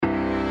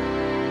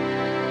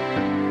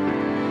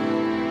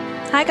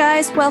Hi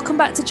guys, welcome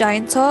back to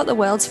Giant Talk, the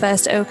world's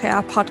first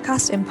OKR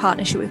podcast in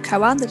partnership with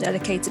Koan, the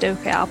dedicated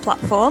OKR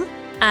platform.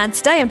 And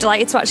today I'm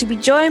delighted to actually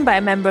be joined by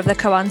a member of the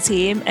Koan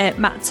team,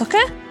 Matt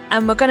Tucker.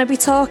 And we're going to be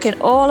talking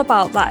all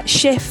about that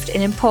shift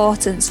in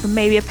importance from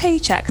maybe a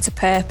paycheck to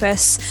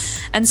purpose.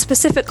 And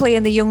specifically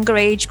in the younger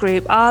age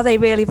group, are they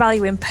really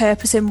valuing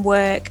purpose in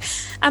work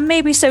and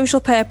maybe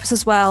social purpose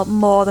as well,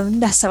 more than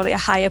necessarily a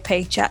higher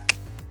paycheck?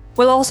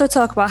 We'll also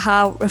talk about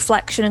how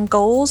reflection and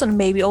goals and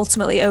maybe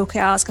ultimately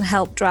OKRs can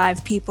help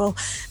drive people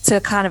to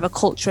kind of a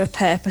culture of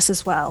purpose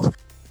as well.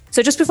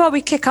 So just before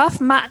we kick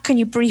off, Matt, can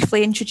you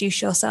briefly introduce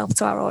yourself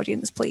to our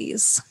audience,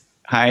 please?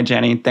 Hi,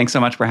 Jenny. Thanks so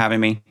much for having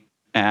me.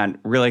 And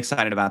really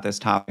excited about this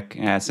topic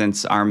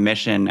since our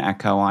mission at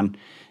Koan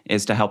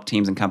is to help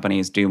teams and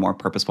companies do more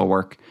purposeful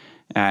work.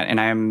 And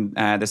I'm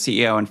the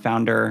CEO and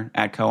founder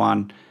at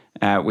Koan.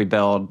 We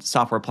build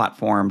software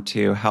platform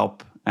to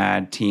help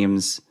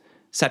teams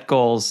set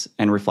goals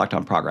and reflect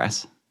on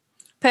progress.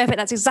 Perfect.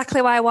 That's exactly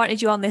why I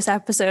wanted you on this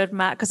episode,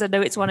 Matt, because I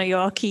know it's one of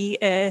your key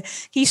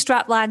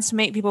strap lines to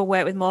make people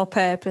work with more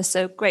purpose.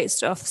 So great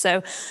stuff.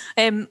 So,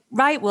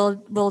 right,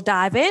 we'll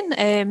dive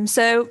in.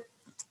 So,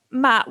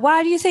 Matt,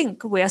 why do you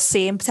think we are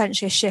seeing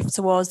potentially a shift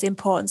towards the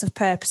importance of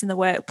purpose in the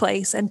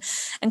workplace? And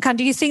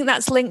do you think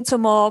that's linked to a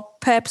more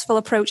purposeful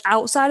approach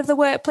outside of the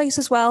workplace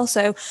as well?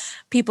 So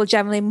people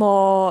generally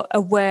more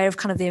aware of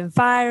kind of the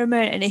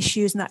environment and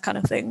issues and that kind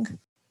of thing?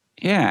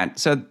 Yeah.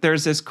 So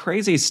there's this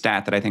crazy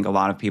stat that I think a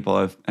lot of people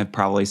have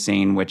probably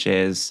seen, which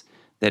is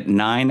that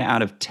 9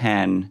 out of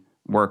 10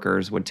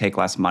 workers would take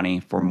less money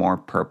for more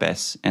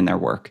purpose in their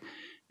work.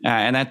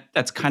 And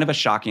that's kind of a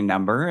shocking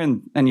number.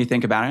 And then you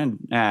think about it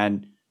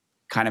and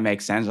kind of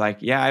makes sense. Like,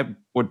 yeah, I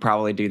would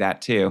probably do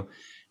that too.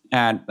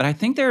 But I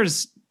think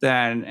there's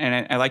and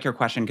I like your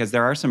question because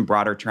there are some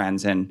broader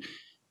trends. And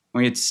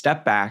when you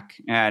step back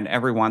and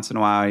every once in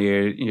a while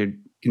you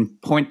can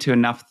point to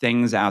enough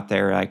things out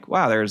there like,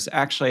 wow, there's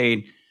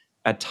actually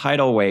a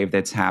tidal wave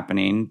that's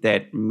happening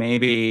that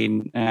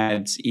maybe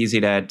it's easy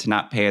to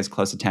not pay as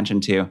close attention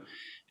to.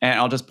 And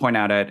I'll just point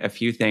out a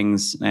few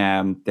things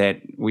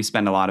that we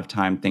spend a lot of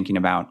time thinking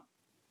about.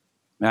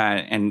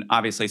 And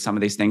obviously some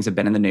of these things have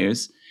been in the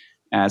news.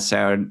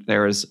 So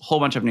there was a whole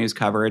bunch of news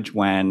coverage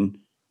when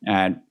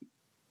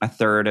a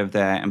third of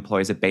the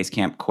employees at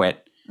Basecamp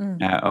quit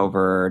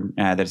over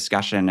the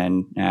discussion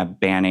and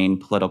banning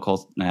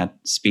political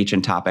speech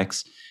and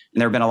topics. And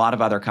there have been a lot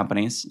of other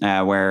companies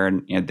where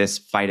this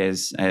fight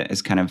is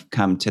kind of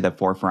come to the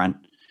forefront.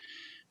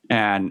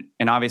 And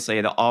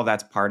obviously all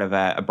that's part of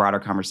a broader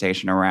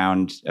conversation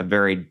around a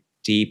very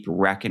deep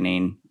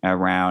reckoning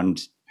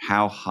around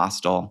how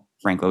hostile,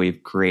 frankly,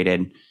 we've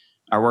created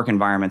our work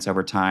environments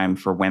over time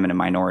for women and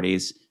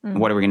minorities. And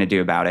what are we going to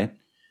do about it?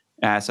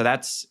 So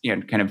that's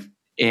kind of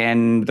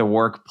in the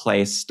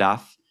workplace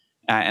stuff.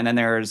 And then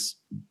there's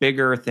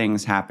bigger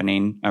things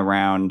happening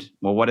around,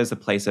 well, what is the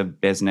place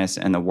of business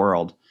in the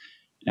world?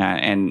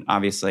 And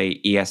obviously,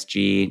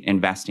 ESG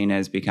investing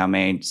has become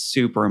a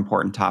super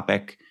important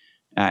topic,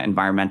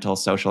 environmental,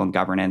 social, and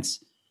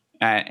governance.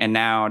 And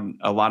now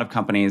a lot of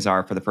companies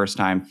are, for the first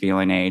time,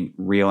 feeling a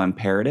real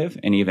imperative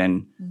and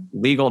even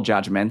legal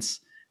judgments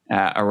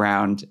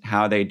around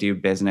how they do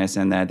business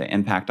and the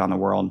impact on the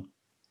world.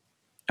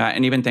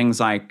 And even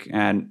things like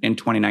in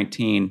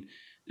 2019,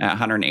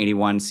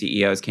 181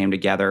 CEOs came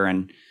together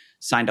and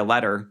signed a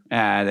letter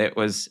that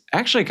was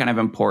actually kind of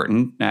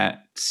important,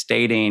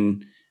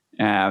 stating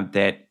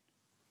that,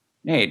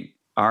 hey,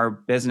 our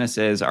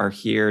businesses are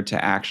here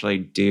to actually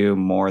do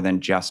more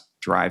than just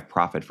drive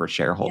profit for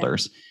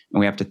shareholders. Yeah. And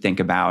we have to think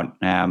about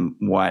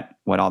what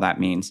all that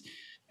means.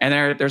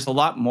 And there's a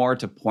lot more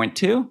to point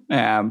to,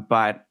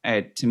 but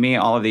to me,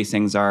 all of these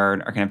things are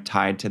kind of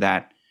tied to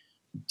that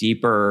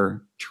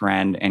deeper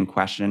trend and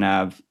question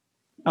of,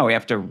 we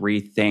have to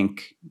rethink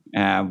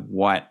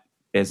what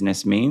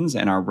business means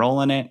and our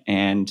role in it,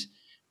 and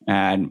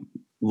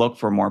look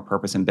for more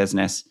purpose in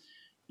business.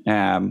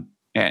 And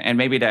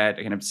maybe to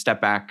kind of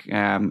step back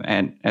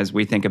and as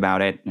we think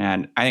about it,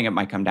 and I think it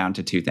might come down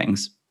to two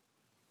things.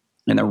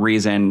 And the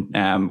reason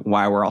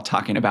why we're all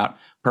talking about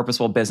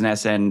purposeful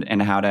business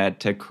and how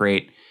to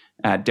create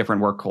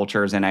different work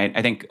cultures. And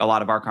I think a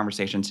lot of our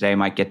conversation today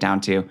might get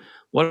down to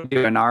what do we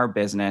do in our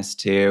business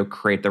to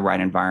create the right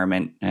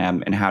environment,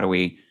 and how do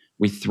we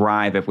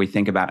thrive if we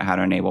think about how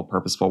to enable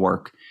purposeful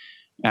work.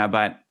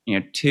 But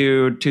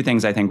two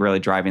things I think really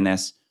driving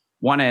this.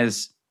 One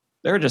is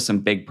there are just some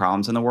big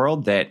problems in the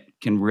world that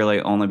can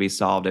really only be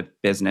solved if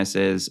business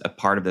is a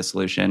part of the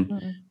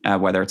solution,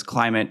 whether it's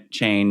climate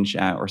change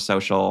or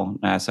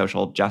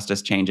social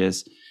justice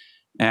changes.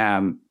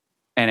 And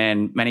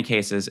in many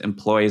cases,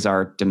 employees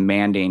are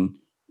demanding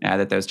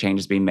that those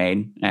changes be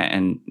made,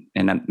 and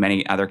in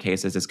many other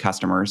cases, it's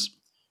customers.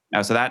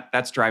 So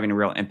that's driving a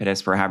real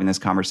impetus for having this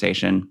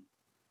conversation.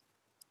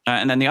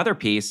 And then the other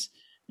piece,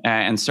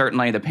 and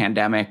certainly the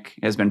pandemic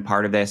has been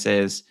part of this,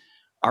 is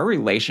our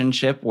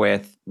relationship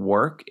with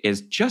work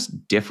is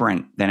just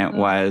different than it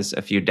was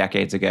a few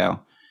decades ago.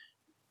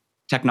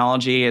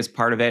 Technology is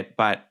part of it,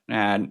 but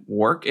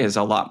work is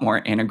a lot more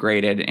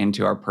integrated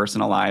into our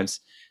personal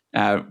lives.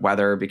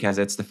 whether because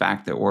it's the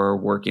fact that we're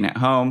working at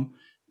home.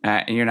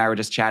 And you and I were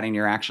just chatting.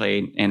 You're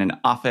actually in an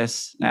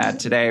office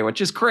today,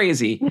 which is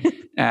crazy.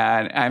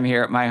 I'm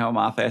here at my home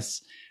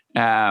office.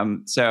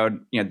 So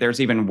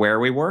there's even where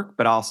we work,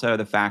 but also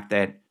the fact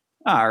that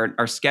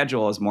our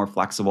schedule is more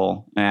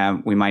flexible.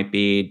 We might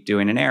be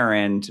doing an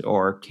errand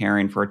or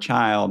caring for a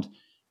child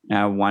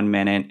 1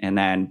 minute and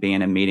then be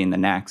in a meeting the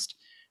next.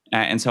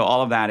 And so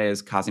all of that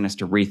is causing us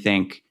to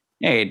rethink,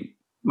 hey,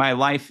 my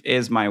life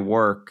is my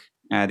work.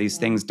 These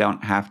things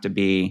don't have to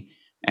be,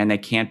 and they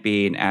can't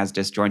be as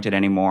disjointed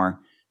anymore.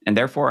 And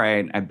therefore,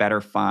 I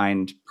better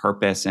find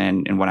purpose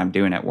in what I'm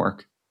doing at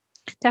work.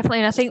 Definitely.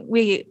 And I think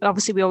we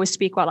always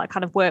speak about that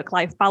kind of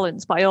work-life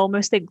balance, but I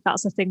almost think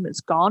that's a thing that's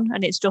gone.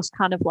 And it's just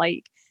kind of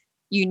like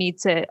you need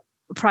to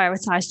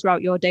prioritize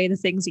throughout your day the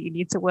things that you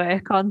need to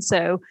work on.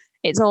 So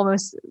it's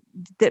almost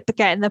that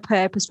getting the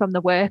purpose from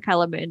the work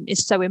element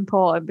is so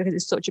important because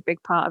it's such a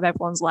big part of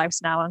everyone's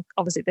lives now. And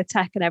obviously the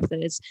tech and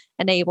everything has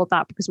enabled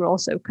that because we're all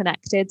so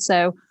connected.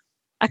 So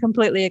I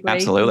completely agree.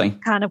 Absolutely.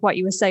 Kind of what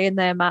you were saying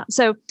there, Matt.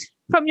 So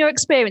from your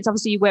experience,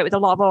 obviously you work with a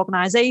lot of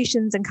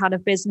organizations and kind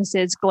of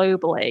businesses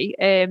globally.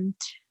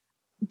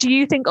 Do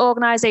you think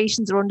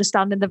organizations are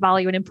understanding the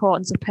value and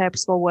importance of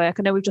purposeful work?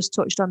 I know we've just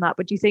touched on that,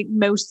 but do you think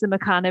most of them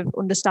are kind of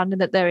understanding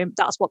that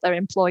that's what their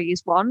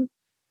employees want?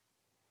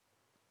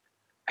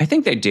 I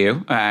think they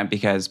do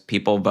because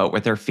people vote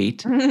with their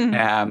feet,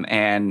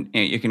 and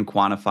you can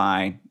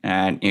quantify.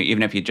 And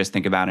even if you just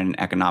think about it in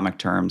economic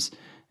terms,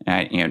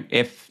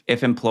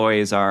 if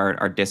employees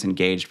are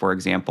disengaged, for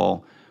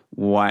example,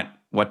 what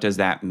does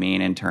that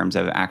mean in terms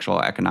of actual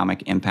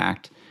economic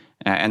impact?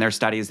 And there are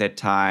studies that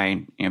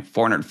tie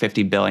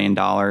 $450 billion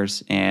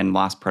in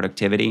lost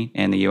productivity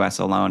in the U.S.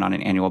 alone on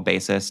an annual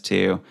basis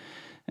to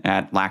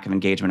lack of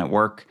engagement at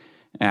work,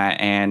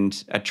 and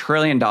 $1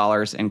 trillion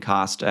in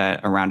cost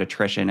around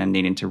attrition and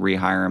needing to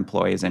rehire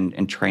employees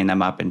and train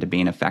them up into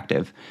being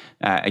effective,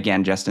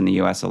 again, just in the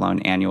U.S. alone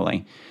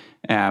annually.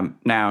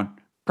 Now,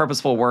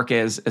 purposeful work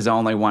is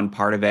only one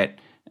part of it,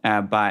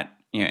 but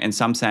in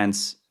some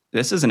sense,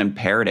 this is an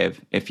imperative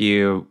if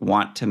you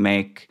want to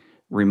make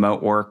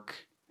remote work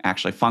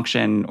actually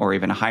function or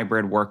even a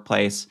hybrid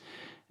workplace.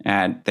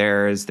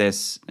 There's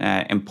this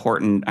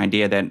important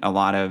idea that a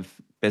lot of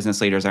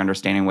business leaders are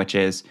understanding, which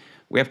is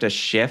we have to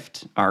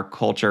shift our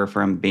culture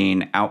from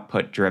being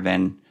output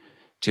driven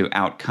to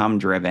outcome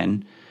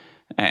driven.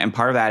 And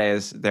part of that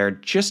is they're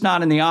just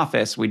not in the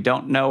office. We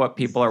don't know what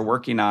people are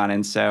working on.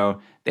 And so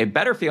they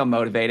better feel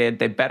motivated.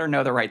 They better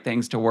know the right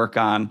things to work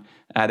on.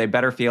 They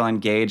better feel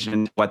engaged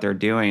in what they're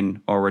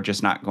doing, or we're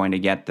just not going to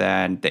get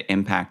the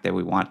impact that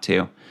we want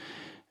to.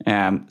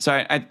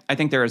 So I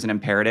think there is an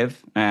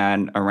imperative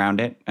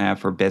around it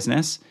for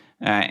business,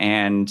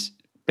 and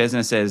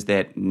businesses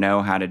that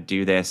know how to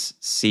do this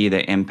see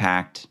the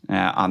impact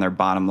on their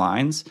bottom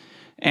lines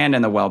and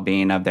in the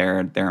well-being of their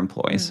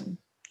employees.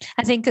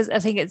 I think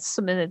it's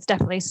something that's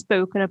definitely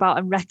spoken about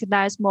and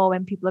recognized more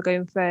when people are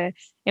going for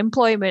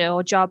employment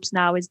or jobs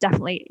now. Is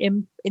definitely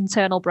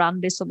internal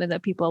brand is something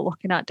that people are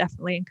looking at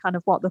definitely, and kind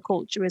of what the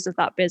culture is of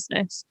that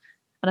business.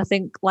 And I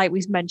think, like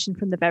we mentioned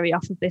from the very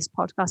off of this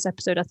podcast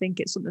episode, I think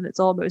it's something that's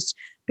almost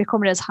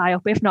becoming as high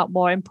up, if not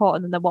more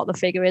important than what the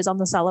figure is on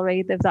the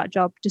salary of that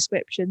job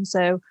description.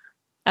 So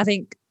I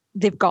think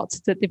they've got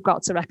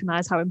to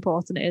recognize how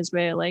important it is,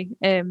 really.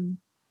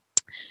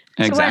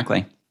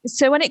 Exactly.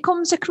 So when it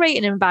comes to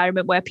creating an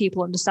environment where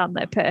people understand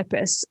their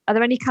purpose, are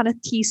there any kind of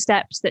key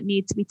steps that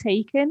need to be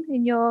taken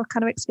in your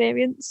kind of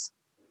experience?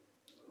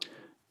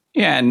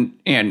 Yeah, and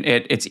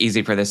it's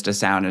easy for this to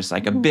sound as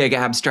like a big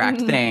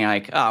abstract thing,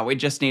 like, oh, we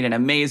just need an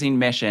amazing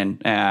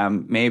mission.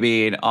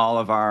 Maybe all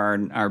of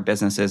our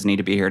businesses need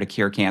to be here to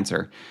cure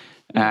cancer.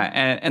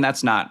 And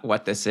that's not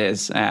what this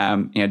is.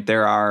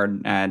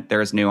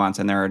 There is nuance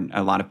and there are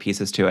a lot of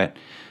pieces to it.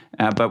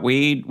 But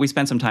we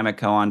spent some time at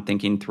Koan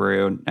thinking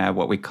through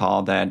what we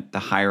call the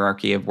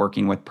hierarchy of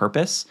working with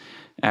purpose,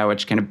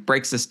 which kind of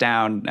breaks this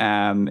down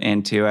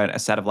into a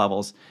set of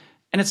levels.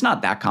 And it's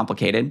not that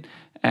complicated.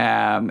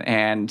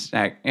 And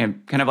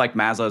kind of like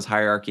Maslow's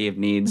hierarchy of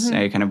needs,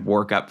 you kind of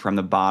work up from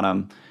the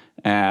bottom.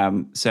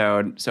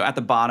 So at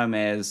the bottom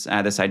is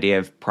this idea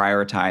of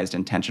prioritized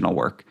intentional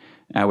work,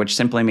 which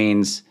simply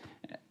means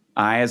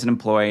I, as an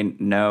employee,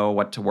 know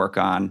what to work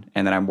on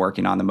and that I'm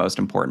working on the most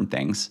important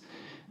things.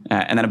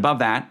 And then above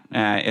that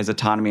is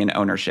autonomy and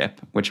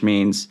ownership, which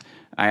means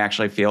I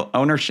actually feel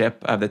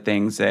ownership of the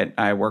things that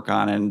I work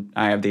on, and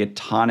I have the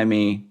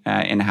autonomy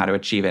in how to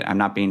achieve it. I'm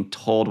not being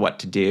told what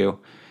to do.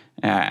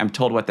 I'm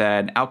told what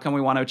the outcome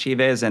we want to achieve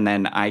is, and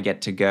then I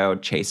get to go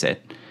chase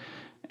it.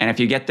 And if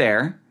you get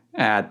there,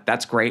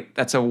 that's great.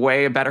 That's a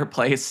way better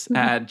place,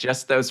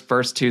 just those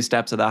first two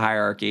steps of the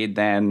hierarchy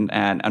than,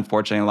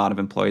 unfortunately, a lot of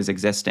employees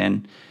exist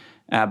in.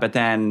 But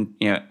then,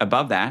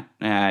 above that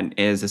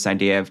is this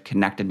idea of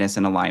connectedness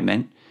and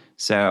alignment.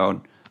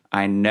 So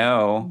I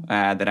know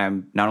that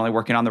I'm not only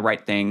working on the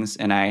right things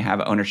and I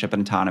have ownership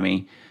and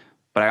autonomy,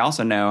 but I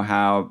also know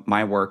how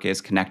my work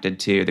is connected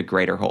to the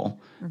greater whole,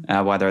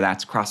 whether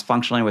that's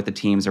cross-functionally with the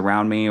teams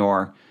around me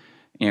or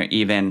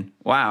even,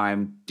 wow,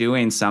 I'm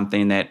doing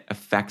something that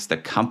affects the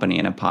company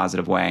in a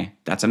positive way.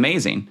 That's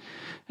amazing.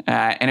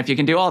 And if you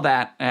can do all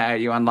that,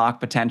 you unlock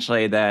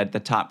potentially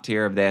the top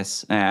tier of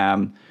this,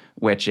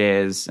 which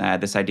is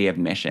this idea of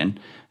mission.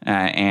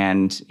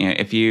 And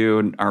if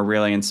you are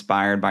really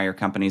inspired by your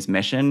company's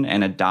mission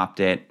and adopt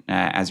it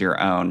as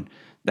your own,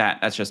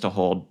 that's just a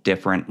whole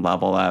different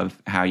level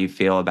of how you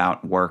feel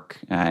about work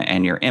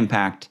and your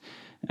impact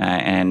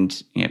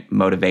and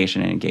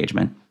motivation and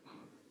engagement.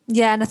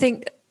 Yeah, and I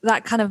think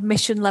that kind of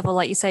mission level,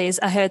 like you say, is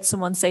I heard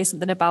someone say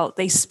something about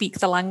they speak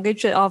the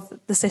language of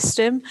the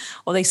system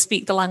or they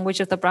speak the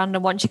language of the brand.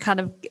 And once you kind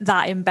of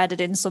that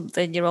embedded in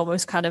something, you're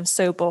almost kind of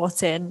so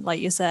bought in, like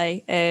you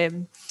say.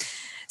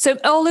 So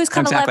all those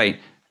kind of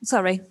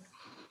sorry.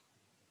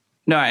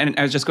 No, and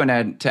I was just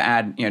going to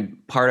add,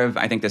 part of,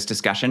 I think, this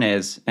discussion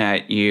is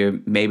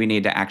you maybe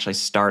need to actually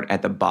start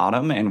at the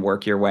bottom and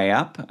work your way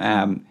up.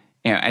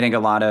 I think a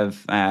lot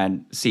of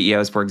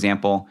CEOs, for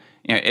example,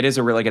 it is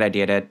a really good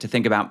idea to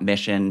think about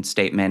mission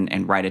statement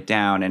and write it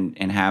down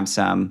and have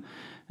some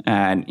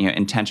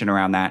intention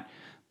around that.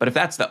 But if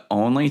that's the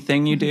only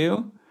thing you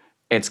do,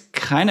 it's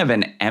kind of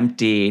an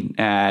empty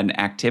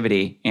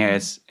activity.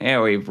 It's,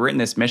 we've written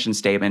this mission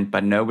statement,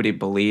 but nobody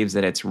believes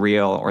that it's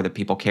real or that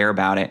people care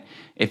about it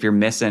if you're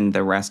missing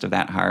the rest of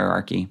that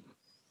hierarchy.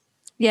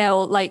 Yeah,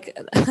 well,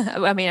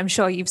 I mean, I'm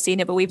sure you've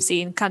seen it, but we've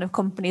seen kind of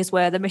companies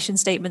where the mission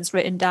statement's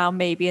written down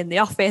maybe in the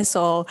office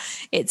or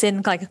it's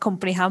in like a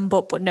company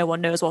handbook, but no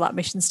one knows what that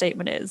mission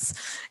statement is.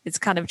 It's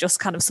kind of just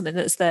kind of something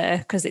that's there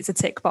because it's a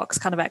tick box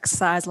kind of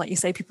exercise. Like you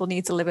say, people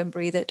need to live and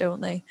breathe it,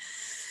 don't they?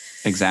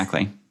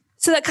 Exactly.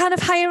 So that kind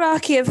of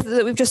hierarchy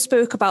that we've just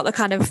spoke about, the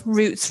kind of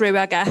route through,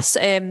 I guess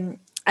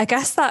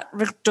that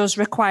does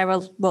require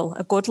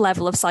a good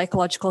level of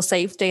psychological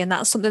safety, and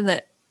that's something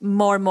that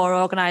more and more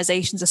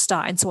organisations are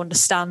starting to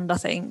understand, I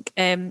think.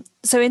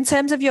 So in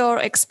terms of your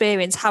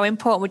experience, how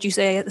important would you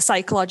say the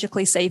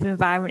psychologically safe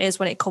environment is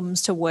when it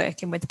comes to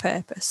working with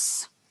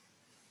purpose?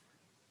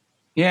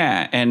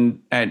 Yeah,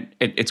 and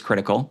it's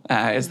critical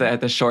is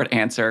the short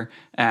answer.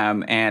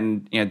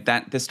 And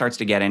that this starts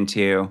to get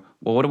into,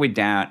 well, what do we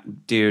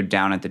do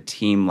down at the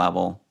team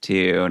level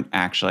to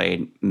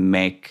actually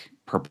make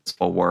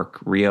purposeful work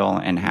real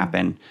and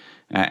happen?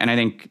 And I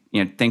think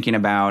thinking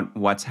about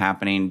what's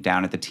happening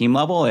down at the team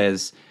level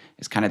is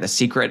kind of the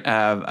secret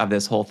of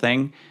this whole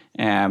thing.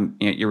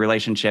 Your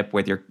relationship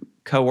with your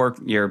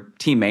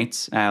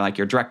teammates, like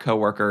your direct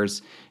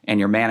coworkers, and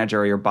your manager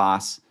or your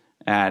boss,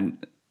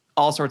 and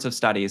all sorts of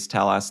studies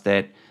tell us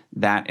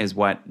that is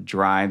what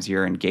drives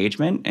your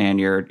engagement and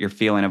your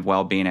feeling of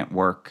well-being at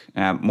work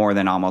more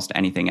than almost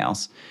anything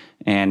else.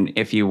 And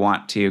if you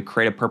want to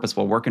create a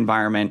purposeful work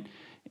environment,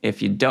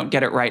 if you don't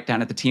get it right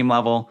down at the team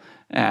level,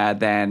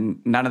 then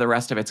none of the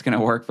rest of it's going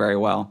to work very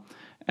well.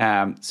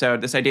 So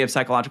this idea of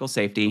psychological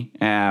safety.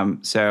 Every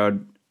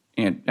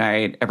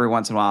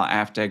once in a while I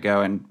have to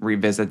go and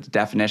revisit the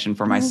definition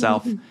for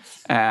myself,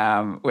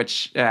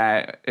 which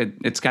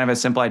it's kind of a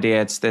simple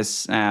idea. It's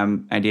this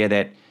idea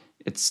that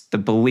it's the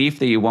belief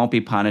that you won't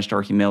be punished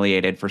or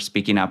humiliated for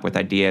speaking up with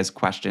ideas,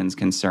 questions,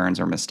 concerns,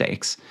 or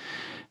mistakes.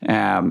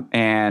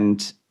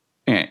 And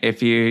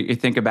if you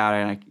think about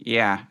it,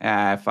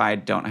 if I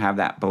don't have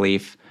that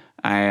belief,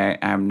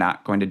 I'm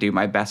not going to do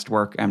my best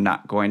work. I'm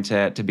not going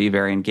to be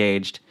very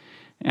engaged.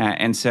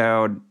 And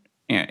so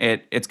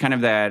it's kind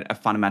of a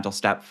fundamental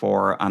step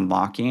for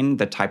unlocking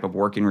the type of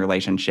working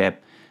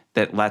relationship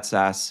that lets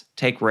us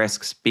take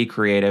risks, be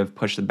creative,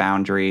 push the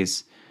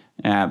boundaries,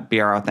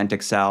 be our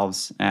authentic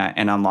selves,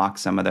 and unlock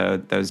some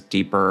of those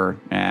deeper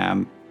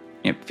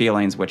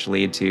feelings which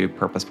lead to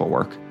purposeful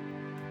work.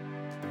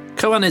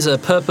 Koan is a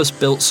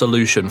purpose-built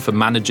solution for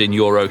managing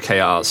your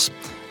OKRs.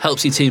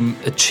 Helps your team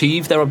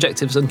achieve their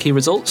objectives and key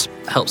results,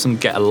 helps them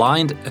get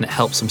aligned, and it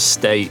helps them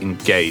stay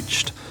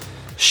engaged.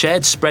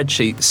 Shared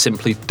spreadsheets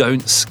simply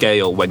don't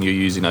scale when you're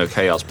using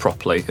OKRs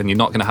properly, and you're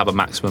not going to have a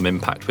maximum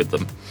impact with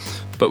them.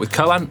 But with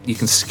Koan, you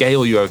can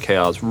scale your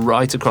OKRs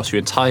right across your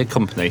entire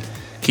company,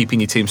 keeping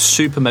your team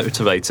super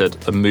motivated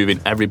and moving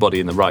everybody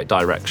in the right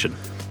direction.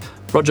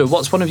 Roger,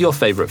 what's one of your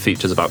favourite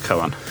features about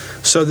Koan?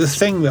 So the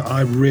thing that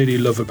I really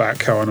love about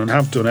Koan, and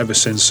have done ever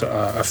since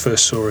I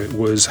first saw it,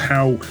 was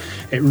how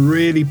it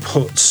really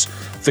puts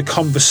the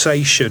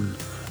conversation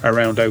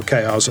around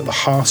OKRs at the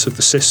heart of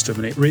the system,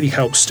 and it really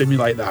helps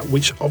stimulate that,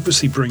 which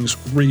obviously brings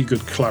really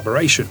good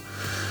collaboration.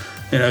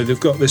 They've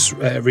got this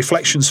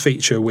reflections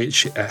feature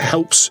which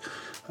helps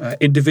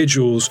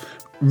individuals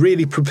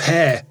really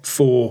prepare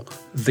for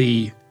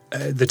the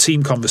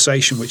team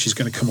conversation which is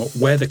going to come up,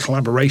 where the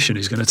collaboration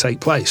is going to take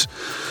place.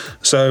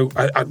 So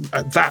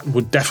that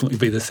would definitely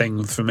be the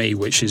thing for me,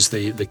 which is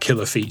the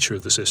killer feature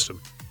of the system.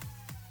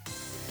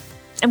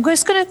 I'm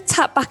just going to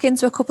tap back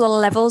into a couple of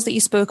levels that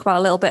you spoke about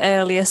a little bit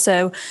earlier.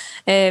 So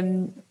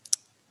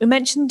we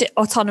mentioned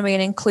autonomy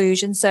and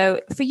inclusion.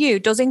 So for you,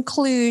 does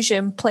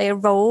inclusion play a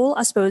role?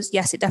 I suppose,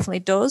 yes, it definitely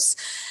does.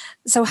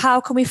 So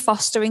how can we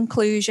foster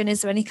inclusion?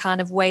 Is there any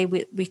kind of way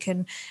we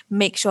can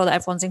make sure that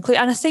everyone's included?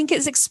 And I think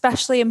it's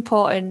especially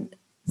important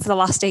for the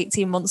last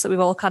 18 months that we've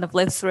all kind of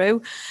lived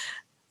through.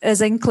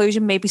 is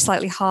inclusion maybe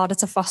slightly harder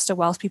to foster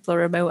whilst people are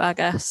remote, I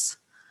guess?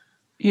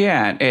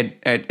 Yeah,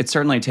 it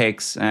certainly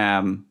takes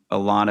a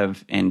lot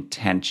of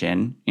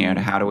intention. To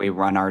how do we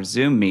run our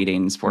Zoom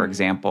meetings, for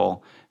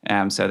example,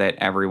 so that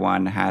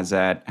everyone has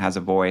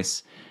a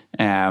voice.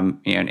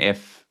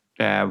 If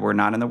we're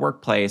not in the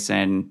workplace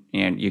and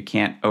you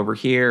can't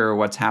overhear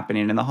what's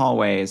happening in the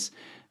hallways,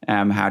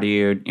 how do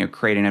you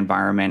create an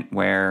environment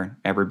where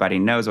everybody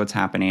knows what's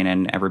happening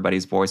and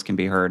everybody's voice can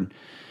be heard?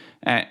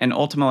 And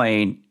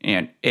ultimately,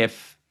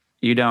 if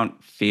you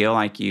don't feel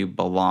like you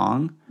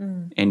belong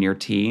in your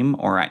team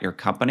or at your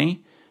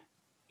company,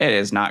 it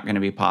is not going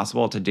to be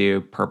possible to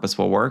do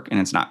purposeful work, and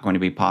it's not going to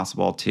be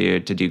possible to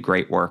do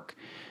great work.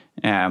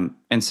 And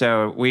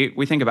so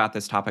we think about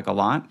this topic a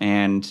lot,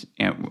 and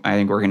I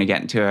think we're going to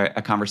get into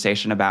a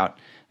conversation about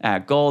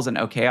goals and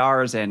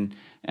OKRs and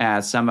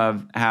some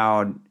of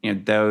how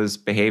those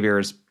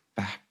behaviors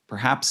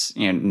perhaps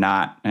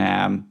not.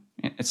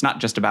 It's not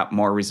just about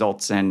more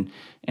results and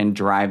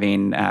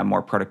driving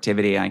more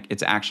productivity. Like,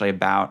 it's actually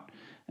about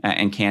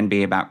and can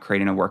be about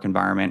creating a work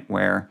environment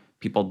where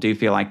people do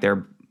feel like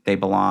they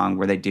belong,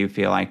 where they do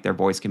feel like their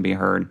voice can be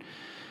heard.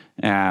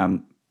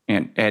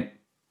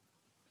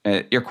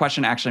 Your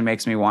question actually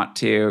makes me want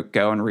to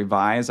go and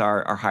revise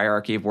our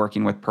hierarchy of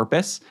working with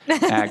purpose,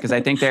 because I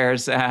think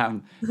there's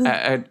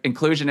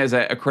inclusion is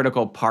a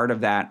critical part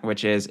of that,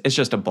 which is it's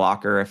just a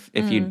blocker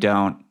if you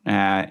don't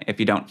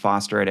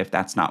foster it, if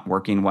that's not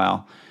working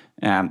well.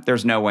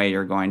 There's no way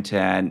you're going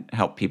to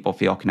help people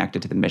feel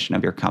connected to the mission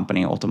of your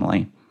company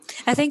ultimately.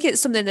 I think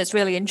it's something that's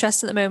really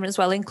interesting at the moment as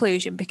well,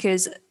 inclusion,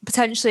 because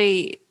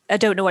potentially, I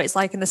don't know what it's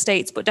like in the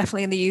States, but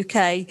definitely in the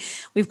UK,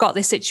 we've got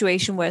this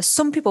situation where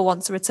some people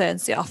want to return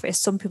to the office,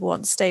 some people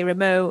want to stay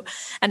remote.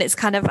 And it's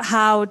kind of,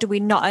 how do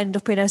we not end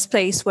up in a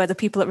place where the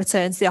people that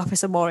return to the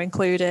office are more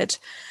included?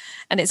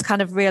 And it's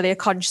kind of really a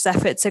conscious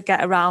effort to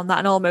get around that.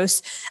 And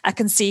almost I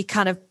can see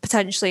kind of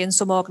potentially in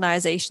some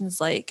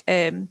organizations like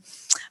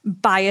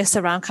bias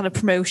around kind of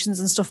promotions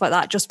and stuff like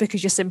that, just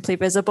because you're simply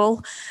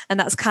visible. And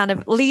that's kind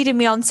of leading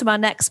me on to my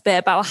next bit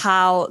about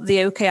how the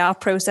OKR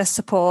process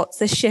supports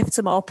this shift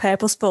to more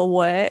purposeful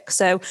work.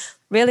 So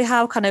really,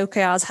 how can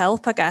OKRs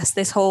help, I guess,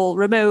 this whole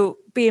remote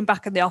being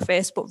back in the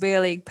office, but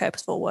really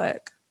purposeful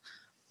work?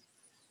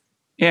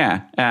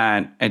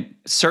 Yeah,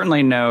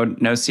 certainly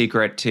no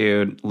secret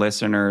to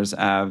listeners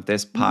of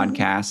this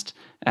podcast.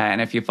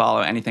 And if you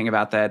follow anything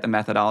about the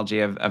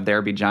methodology of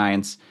There Be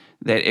Giants,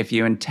 that if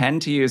you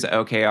intend to use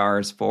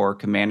OKRs for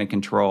command and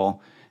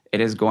control, it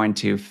is going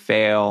to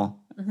fail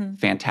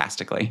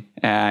fantastically.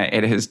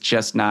 It is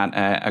just not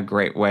a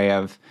great way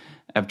of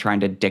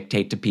trying to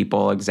dictate to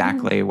people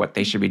exactly what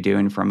they should be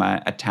doing from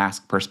a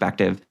task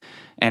perspective.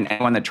 And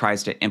anyone that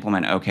tries to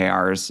implement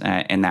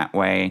OKRs in that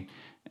way,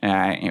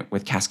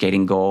 with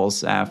cascading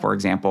goals, for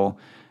example,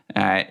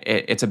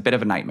 it's a bit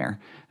of a nightmare.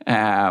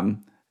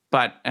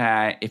 But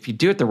if you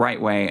do it the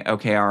right way,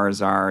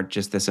 OKRs are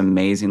just this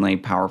amazingly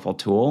powerful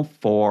tool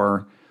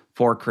for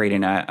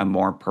creating a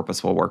more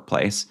purposeful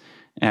workplace.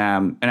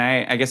 And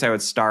I guess I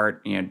would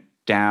start,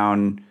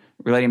 down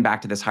relating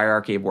back to this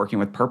hierarchy of working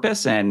with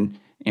purpose, and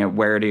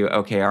where do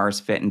OKRs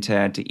fit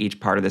into each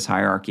part of this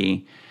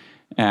hierarchy.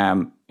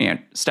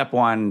 Step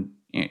one,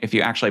 if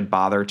you actually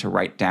bother to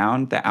write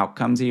down the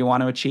outcomes that you want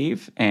to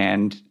achieve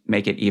and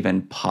make it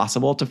even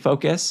possible to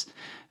focus,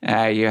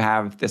 you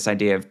have this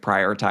idea of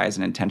prioritize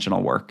and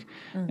intentional work.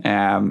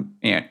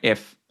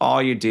 If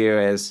all you do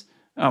is,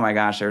 oh my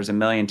gosh, there's a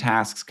million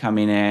tasks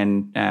coming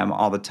in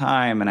all the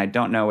time, and I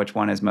don't know which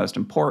one is most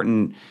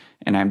important,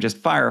 and I'm just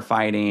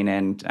firefighting,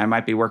 and I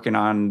might be working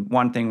on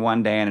one thing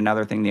one day and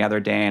another thing the other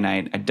day, and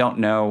I don't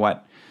know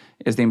what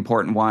is the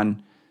important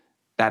one,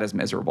 that is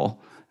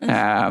miserable.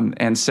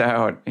 And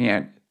so,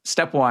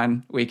 step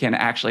one, we can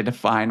actually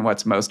define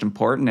what's most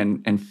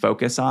important and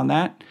focus on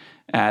that.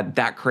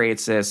 That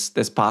creates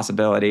this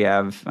possibility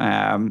of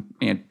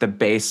the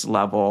base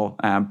level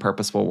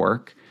purposeful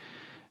work.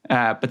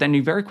 But then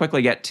you very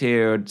quickly get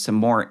to some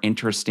more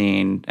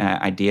interesting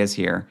ideas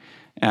here.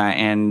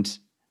 And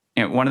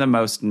one of the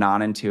most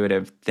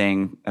non-intuitive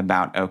thing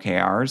about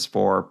OKRs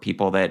for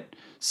people that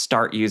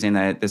start using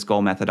this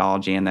goal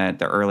methodology in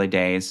the early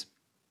days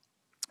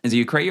is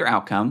you create your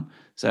outcome.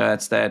 So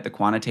that's the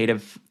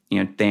quantitative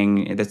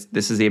thing.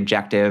 This is the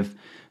objective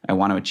I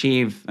want to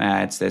achieve.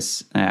 It's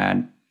this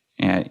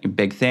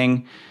big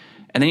thing.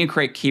 And then you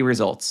create key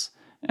results.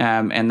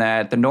 And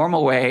the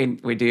normal way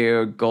we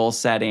do goal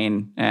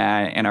setting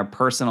in our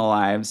personal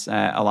lives,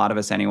 a lot of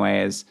us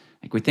anyway, is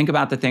like we think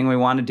about the thing we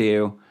want to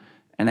do,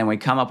 and then we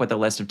come up with a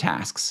list of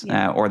tasks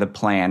or the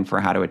plan for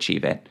how to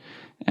achieve it.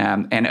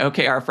 And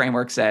OKR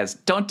framework says,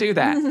 don't do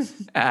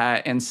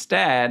that.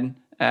 Instead,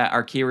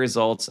 our key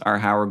results are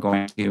how we're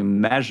going to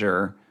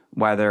measure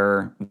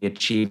whether we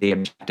achieve the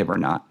objective or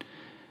not.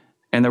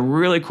 And the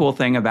really cool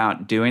thing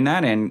about doing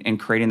that and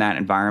creating that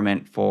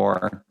environment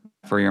for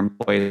your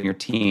employees and your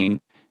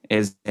team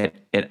is that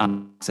it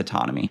unlocks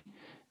autonomy.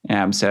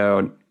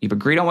 So you've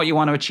agreed on what you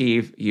want to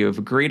achieve, you've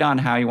agreed on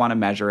how you want to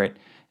measure it,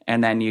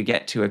 and then you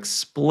get to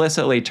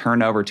explicitly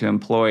turn over to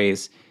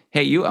employees,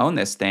 hey, you own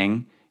this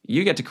thing.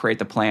 you get to create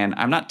the plan.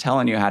 I'm not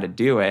telling you how to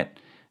do it,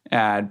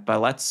 but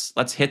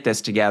let's hit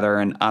this together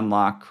and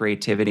unlock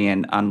creativity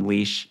and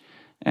unleash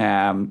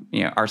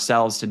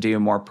ourselves to do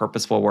more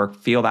purposeful work,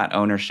 feel that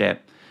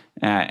ownership.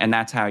 And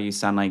that's how you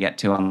suddenly get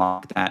to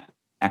unlock that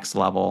next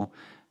level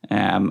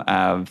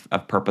of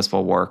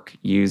purposeful work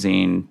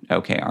using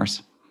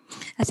OKRs.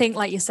 I think,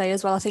 like you say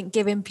as well, I think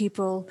giving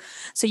people,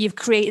 so you've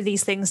created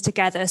these things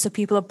together, so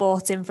people are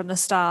bought in from the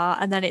start,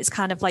 and then it's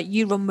kind of like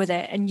you run with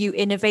it and you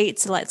innovate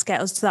to let's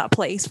get us to that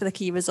place for the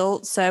key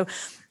results. So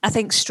I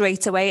think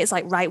straight away it's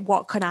like, right,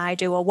 what can I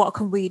do or what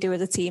can we do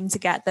as a team to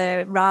get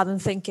there, rather than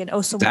thinking,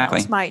 oh, someone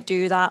else might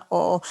do that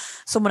or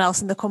someone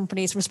else in the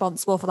company is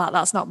responsible for that.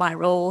 That's not my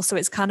role. So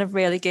it's kind of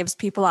really gives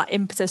people that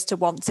impetus to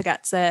want to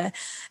get there.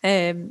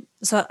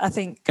 So I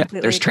think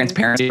completely there's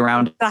transparency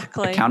around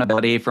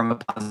accountability from a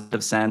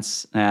positive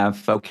sense,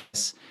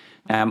 focus,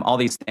 all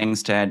these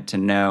things to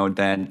know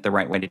the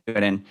right way to do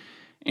it. And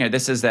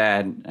this is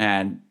the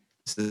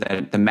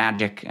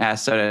magic,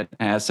 so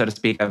to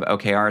speak, of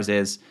OKRs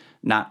is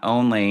not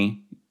only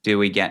do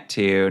we get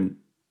to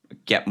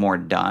get more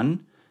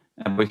done,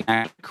 we can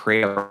actually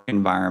create an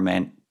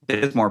environment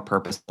that is more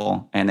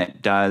purposeful and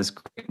that does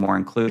create more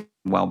inclusion,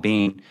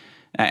 well-being.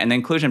 And the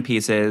inclusion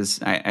piece is,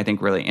 I think,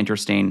 really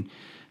interesting.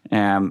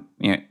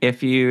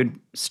 If you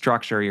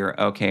structure your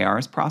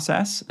OKRs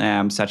process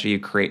such that you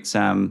create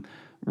some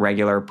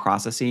regular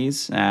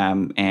processes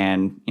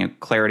and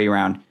clarity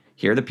around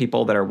here are the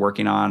people that are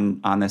working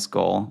on this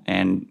goal,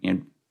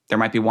 and there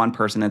might be one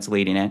person that's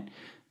leading it,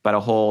 but a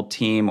whole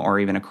team or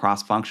even a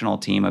cross-functional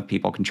team of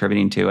people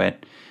contributing to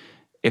it.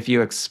 If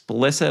you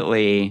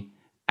explicitly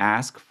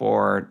ask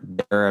for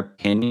their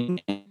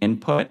opinion and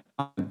input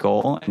on the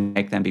goal and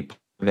make them be part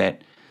of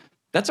it,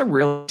 that's a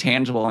real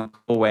tangible and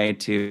cool way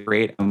to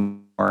create a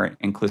more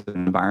inclusive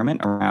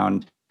environment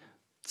around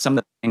some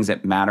of the things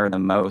that matter the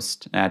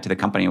most to the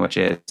company, which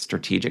is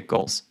strategic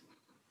goals.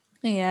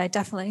 Yeah,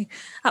 definitely.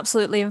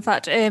 Absolutely. In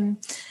fact, and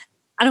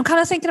I'm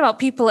kind of thinking about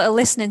people that are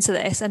listening to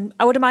this, and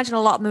I would imagine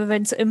a lot of them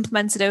have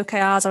implemented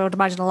OKRs. I would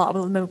imagine a lot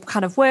of them are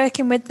kind of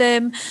working with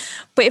them.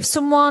 But if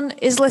someone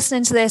is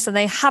listening to this and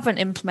they haven't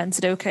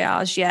implemented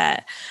OKRs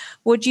yet,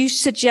 would you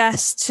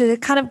suggest to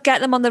kind of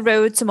get them on the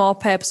road to more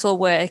purposeful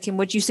work? And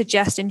would you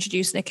suggest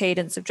introducing a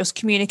cadence of just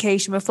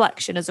communication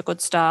reflection as a good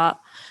start,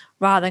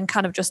 rather than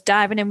kind of just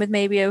diving in with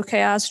maybe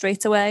OKRs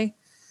straight away?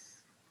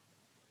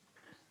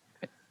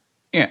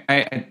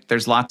 Yeah,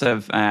 there's lots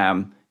of,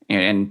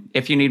 and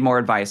if you need more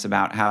advice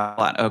about how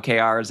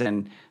OKRs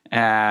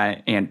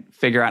and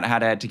figure out how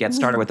to get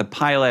started with the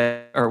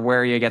pilot or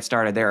where you get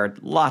started, there are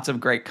lots of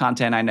great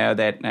content I know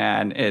that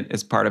it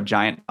is part of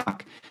Giant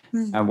Talk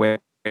with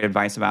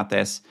advice about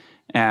this.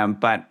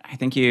 But I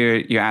think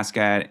you ask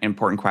an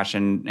important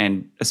question,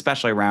 and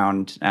especially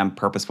around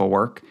purposeful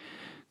work,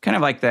 kind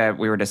of like that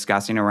we were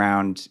discussing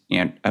around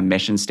a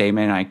mission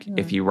statement. Like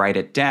if you write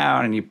it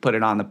down and you put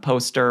it on the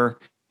poster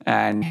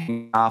and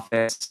in the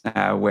office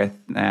with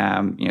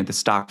the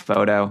stock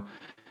photo,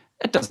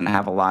 it doesn't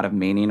have a lot of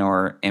meaning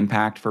or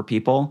impact for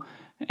people.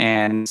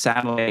 And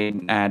sadly,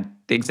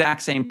 the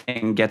exact same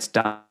thing gets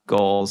done with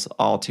goals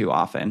all too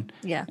often.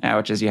 Yeah,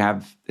 which is you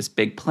have this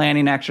big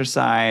planning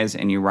exercise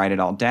and you write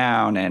it all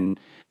down, and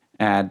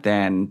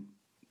then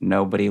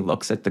nobody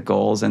looks at the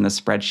goals in the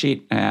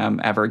spreadsheet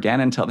ever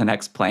again until the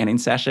next planning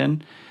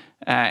session.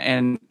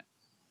 And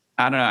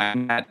I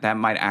don't know, that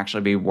might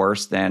actually be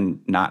worse than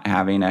not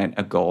having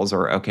a goals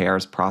or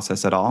OKRs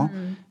process at all,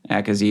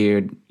 because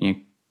you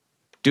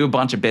do a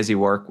bunch of busy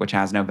work, which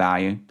has no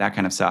value. That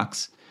kind of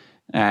sucks.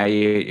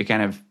 You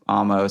kind of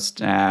almost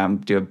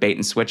do a bait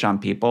and switch on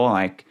people.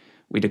 Like,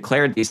 we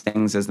declared these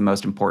things as the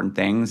most important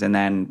things, and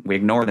then we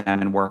ignore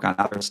them and work on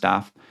other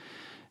stuff.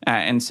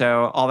 And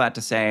so all that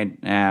to say,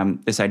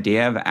 this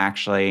idea of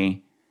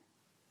actually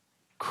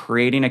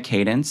creating a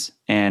cadence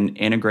and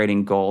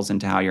integrating goals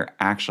into how you're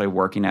actually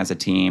working as a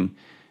team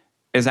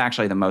is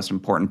actually the most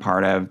important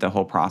part of the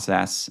whole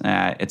process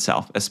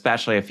itself,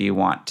 especially if you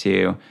want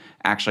to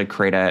actually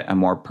create a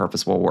more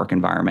purposeful work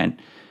environment.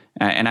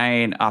 And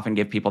I often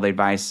give people the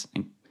advice,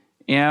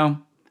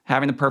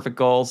 having the perfect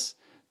goals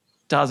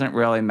doesn't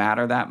really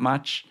matter that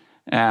much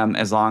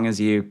as long as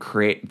you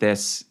create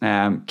this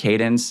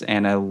cadence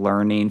and a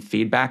learning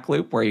feedback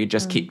loop where you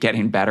just keep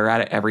getting better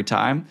at it every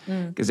time.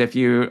 Because if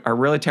you are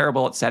really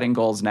terrible at setting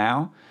goals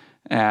now,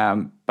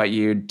 but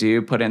you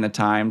do put in the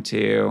time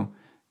to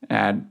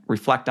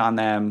reflect on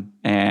them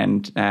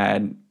and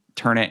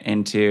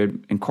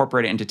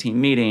incorporate it into team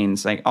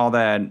meetings, like all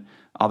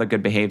the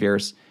good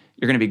behaviors,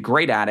 you're going to be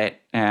great at it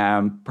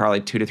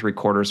probably 2 to 3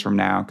 quarters from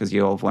now, because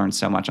you'll have learned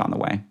so much on the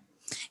way.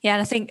 Yeah,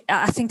 and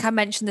I think I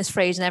mentioned this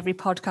phrase in every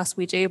podcast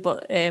we do,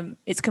 but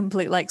it's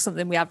completely like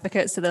something we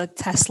advocate. So the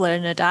test, learn,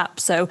 and adapt.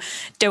 So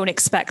don't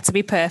expect to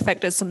be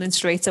perfect at something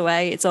straight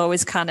away. It's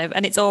always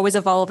and it's always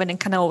evolving and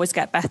can always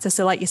get better.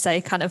 So like you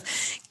say, kind of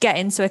get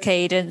into a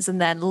cadence and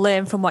then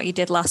learn from what you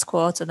did last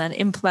quarter and then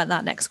implement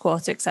that next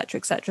quarter, et cetera,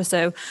 et cetera.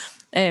 So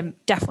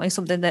definitely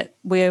something that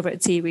we over at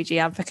TVG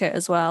advocate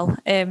as well.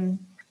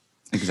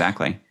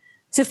 Exactly.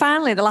 So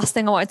finally, the last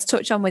thing I wanted to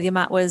touch on with you,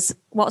 Matt, was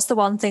what's the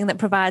one thing that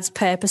provides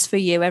purpose for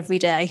you every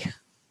day?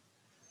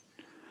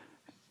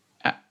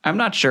 I'm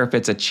not sure if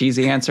it's a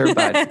cheesy answer,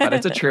 but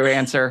it's a true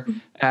answer.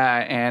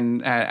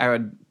 And I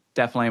would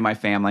definitely my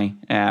family.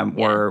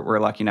 We're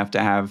lucky enough to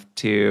have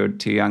two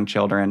young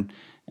children,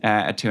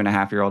 a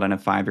 2.5-year-old and a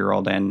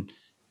 5-year-old,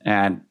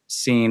 and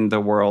seeing the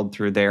world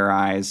through their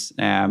eyes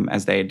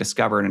as they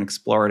discovered and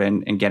explored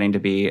and getting to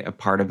be a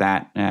part of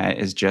that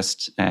is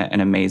just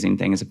an amazing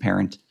thing as a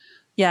parent.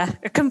 Yeah,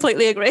 I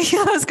completely agree.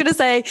 I was going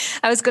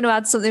to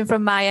add something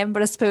from my end,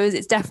 but I suppose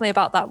it's definitely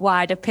about that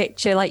wider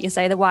picture, like you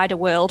say, the wider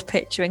world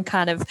picture, and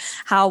kind of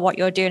how what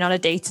you're doing on a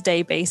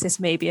day-to-day basis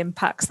maybe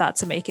impacts that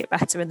to make it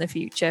better in the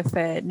future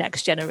for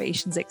next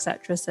generations,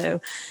 etc.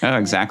 So,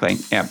 exactly.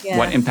 Yeah.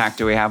 What impact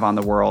do we have on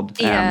the world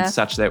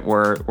such that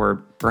we're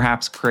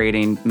perhaps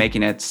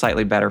making it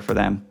slightly better for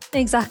them?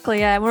 Exactly.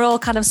 Yeah, we're all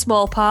kind of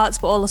small parts,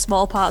 but all the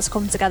small parts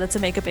come together to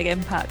make a big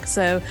impact.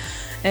 So,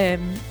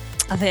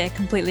 I think I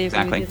completely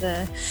agree with you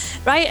there.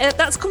 Right,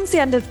 that's come to the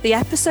end of the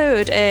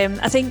episode.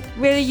 I think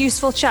really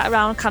useful chat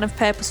around kind of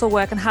purposeful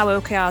work and how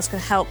OKRs can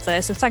help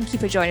there. So thank you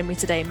for joining me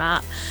today,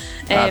 Matt.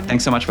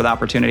 Thanks so much for the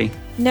opportunity.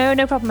 No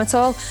problem at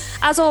all.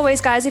 As always,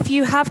 guys, if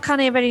you have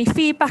kind of any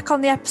feedback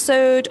on the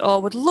episode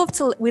or we'd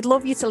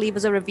love you to leave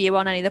us a review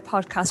on any of the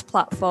podcast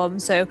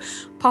platforms. So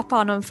pop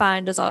on and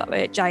find us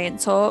at Giant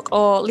Talk,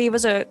 or leave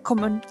us a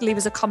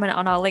comment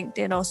on our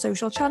LinkedIn or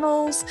social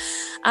channels.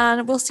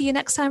 And we'll see you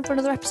next time for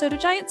another episode of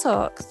Giant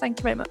Talk. Thank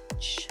you very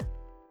much.